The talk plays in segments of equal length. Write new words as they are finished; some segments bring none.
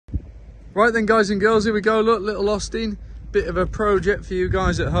Right then, guys and girls, here we go. Look, little Austin, bit of a project for you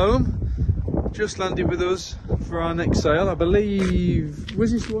guys at home. Just landed with us for our next sale, I believe.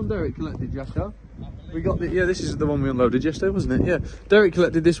 Was this the one Derek collected, Jacko? We got the, yeah, this is the one we unloaded yesterday, wasn't it? Yeah, Derek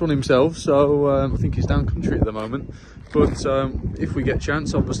collected this one himself, so I think he's down country at the moment. But if we get a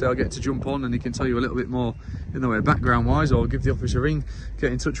chance, obviously I'll get to jump on and he can tell you a little bit more in the way background wise, or give the office a ring,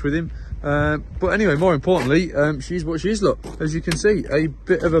 get in touch with him. But anyway, more importantly, she's what she is. Look, as you can see, a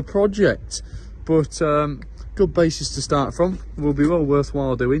bit of a project, but good basis to start from. Will be well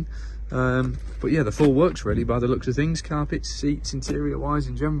worthwhile doing. But yeah, the full works ready by the looks of things. Carpets, seats, interior wise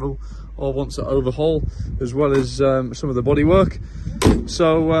in general, all wants an overhaul, as well as some of the bodywork.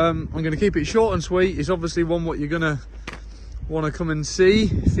 So I'm going to keep it short and sweet. It's obviously one what you're going to want to come and see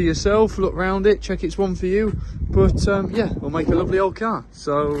for yourself, look round it, check it's one for you. But yeah, we'll make a lovely old car.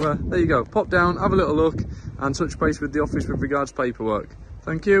 So there you go, pop down, have a little look and touch base with the office with regards to paperwork.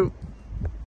 Thank you.